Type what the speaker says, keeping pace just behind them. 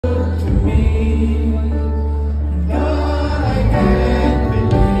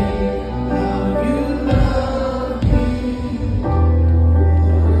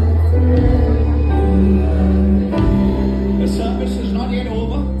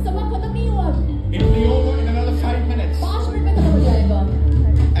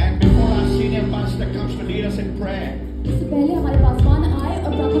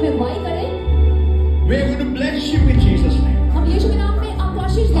bless you in Jesus' name. हम यीशु के नाम में आपको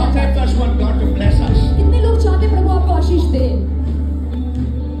आशीष देते हैं। How many of us want God to bless us? कितने लोग चाहते हैं प्रभु आपको आशीष दे?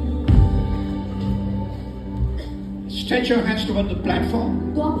 Stretch your hands toward the platform.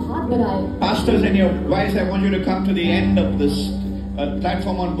 तो आप हाथ बढ़ाएं। Pastors and your wives, I want you to come to the end of this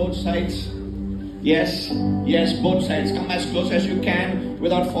platform on both sides. Yes, yes, both sides. Come as close as you can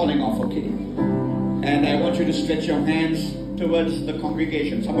without falling off, okay? And I want you to stretch your hands towards the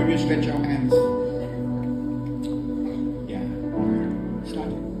congregation. Some of you stretch your hands. Yeah. Start.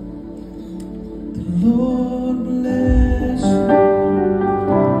 The Lord bless you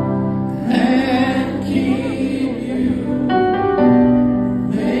and keep you.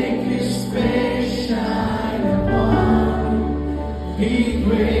 Make His face shine upon you. Be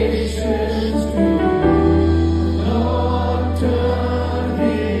gracious to you. Lord, turn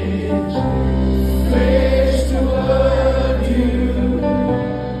His face toward you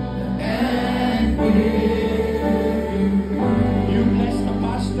and give you. You bless the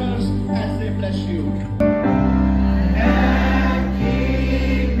pastors as they bless you. And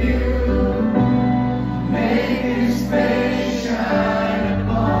keep you. Make His face shine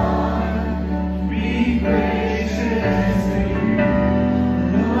upon you. Be gracious to you.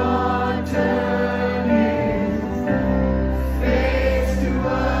 Lord, turn His face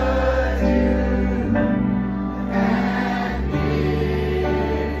toward you and give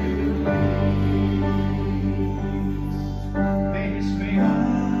you peace. May His favor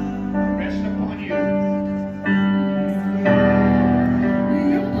rest upon you. Be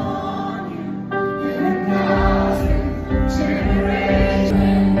upon you in 1,000 generations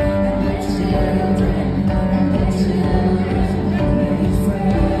and the children and the children and His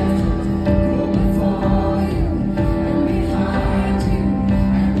friends go before you and behind you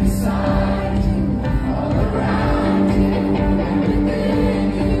and beside you, all around you and within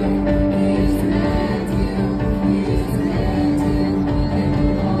you. He's with you, He's with you in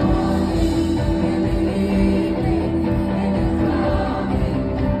the morning and the evening and the coming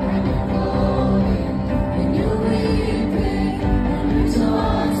and the going, in your weeping and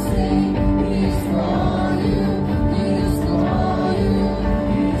rejoicing. He's for you, He's for you,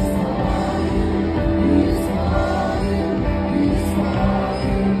 He's for you, He's for you, He's for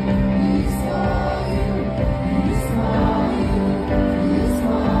you, He's for you, He's for you, He's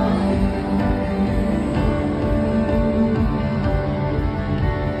for you.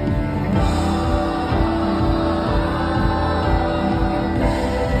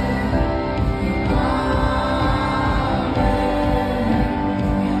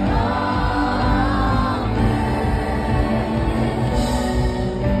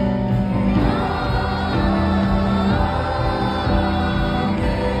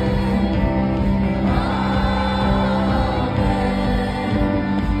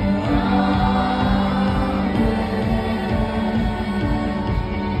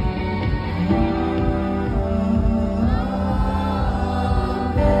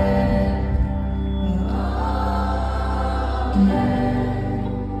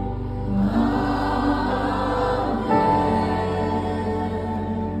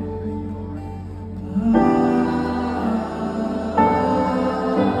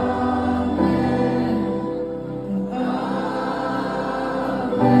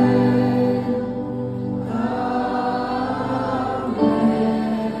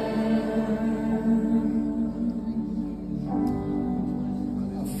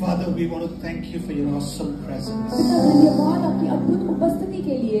 Father, we want to thank you for your awesome presence धन्यवाद आपकी अद्भुत उपस्थिति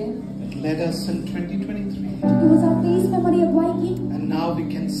के लिए that led us in 2023. 2023 में हमारी अगुवाई की And now we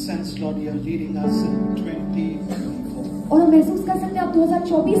can sense, Lord, you're leading us in 2024. और हम महसूस कर सकते हैं आप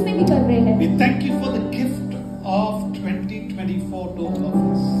 2024 में भी कर रहे हैं। We thank you for the gift of 2024 to all of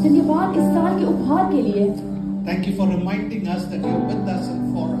us. धन्यवाद इस साल के उपहार के लिए। Thank you for reminding us that you're with us and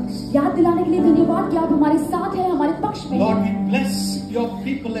for us. याद दिलाने के लिए धन्यवाद कि आप हमारे साथ हैं, हमारे पक्ष में। Lord, we bless your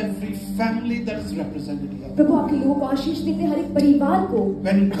people, every family that is represented here. प्रभु आपके लोगों को आशीष देते हर एक परिवार को।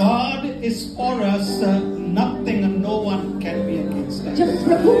 When God is for us, nothing and no one can be against us. जब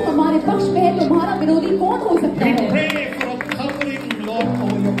प्रभु हमारे पक्ष में है तो हमारा विरोधी कौन हो सकता We है? pray for a covering, Lord,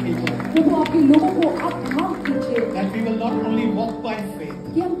 over your people. प्रभु आपके लोगों को आप ढांक कीजिए That we will not only walk by faith,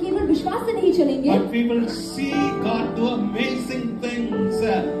 कि हम केवल विश्वास से नहीं चलेंगे, but we will see God do amazing things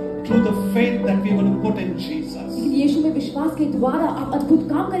through the faith that we will put in Jesus. लेकिन यीशु में विश्वास के द्वारा आप अद्भुत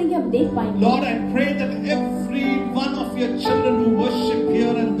काम करेंगे, हम देख पाएंगे। Lord, I pray that every one of your children who worship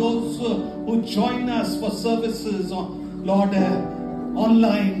here and those who join us for services, Lord,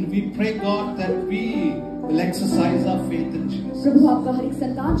 online, we pray, God, that we will exercise our faith in Jesus. प्रभु आपका हर एक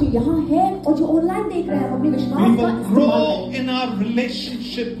संतान जो यहाँ है और जो online देख रहे हैं, हम अपने We विश्वास का will इस्तेमाल grow करें। in our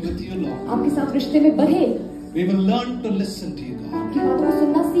relationship with you, Lord. आपके साथ रिश्ते में बढ़े। We will learn to listen to you, God. आपकी बातों को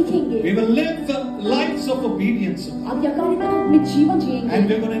सुनना सीखेंगे। We will live lives of obedience, God. आज्ञाकारिता में जीवन जिएंगे।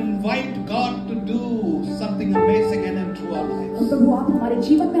 And we will invite God to do something amazing and into our lives. और प्रभु आप हमारे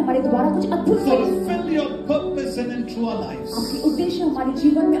जीवन में हमारे द्वारा कुछ अद्भुत करें। Fulfill your purpose and into our lives. आपके उद्देश्य हमारे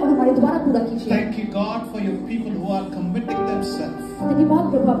जीवन में और हमारे द्वारा पूरा कीजिए। Thank you, God, for your people who are committing themselves.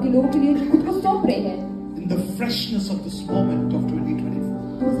 धन्यवाद प्रभु आपके लोगों के लिए जो खुद को सौंप रहे हैं। In the freshness of this moment of 2024.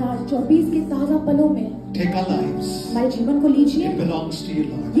 2024 के ताजा पलों में Take our lives. हमारे जीवन को लीजिए। It belongs to you,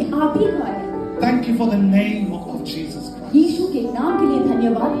 Lord. ये आप ही का है। Thank you for the name of Jesus Christ. यीशु के नाम के लिए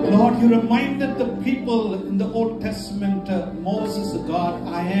धन्यवाद। Lord, you reminded the people in the Old Testament, Moses, the God,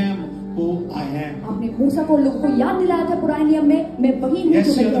 I am who I am. आपने मूसा को लोगों को याद दिलाया था पुराने नियम में, मैं वही हूँ Yes,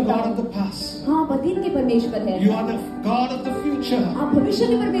 जो you are मैं the कहता God हूँ। of the past. हाँ, अतीत के परमेश्वर है। You are the God of the future. आप भविष्य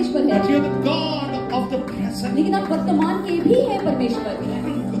के परमेश्वर हैं। But you are the God of the present. लेकिन आप वर्तमान के भी हैं परमेश्वर।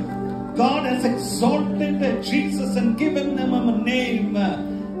 God has exalted Jesus and given him a name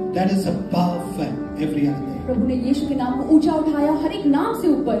that is above every other name. प्रभु ने यीशु के नाम को ऊंचा उठाया, हर एक नाम से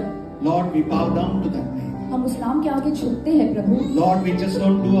ऊपर। Lord, we bow down to that name. हम उस नाम के आगे झुकते हैं प्रभु। Lord, we just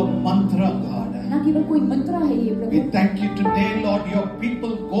don't do a mantra, God. ना केवल कोई मंत्रा है ये प्रभु। We thank you today, Lord. Your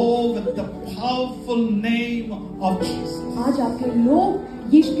people go with the powerful name of Jesus. आज आपके लोग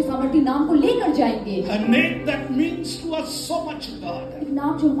यीशु के सामर्थी नाम को लेकर जाएंगे। A name that means to us so much, God. एक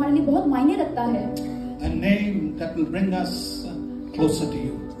नाम जो हमारे लिए बहुत मायने रखता है। A name that will bring us closer to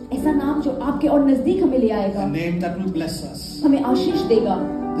you. ऐसा नाम जो आपके और नजदीक हमें ले आएगा। A name that will bless us. हमें आशीष देगा।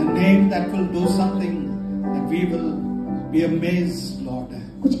 The name that will do something that we will be amazed, Lord.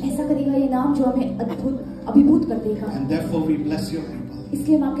 कुछ ऐसा करेगा ये नाम जो हमें अभिभूत कर देगा। And therefore we bless your people.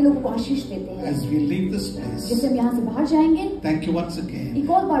 इसलिए हम आपके लोगों को आशीष देते हैं। As we leave this place, जैसे हम यहाँ से बाहर जाएंगे, thank you once again एक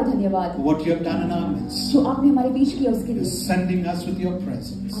और बार धन्यवाद for what you have done in our midst. जो आपने हमारे बीच किया उसके You're लिए। sending us with your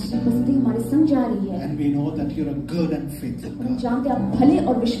presence. आपकी उपस्थिति हमारे संग जा रही है। And we know that you're a good and faithful हम God. जानते हैं आप भले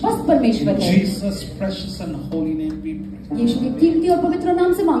और विश्वस्त परमेश्वर In हैं। Jesus' precious and holy name we pray. यीशु के कीमती और पवित्र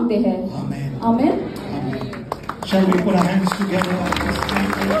नाम से मांगते हैं। Amen. आमीन। Amen. Shall we put our hands together on this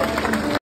name?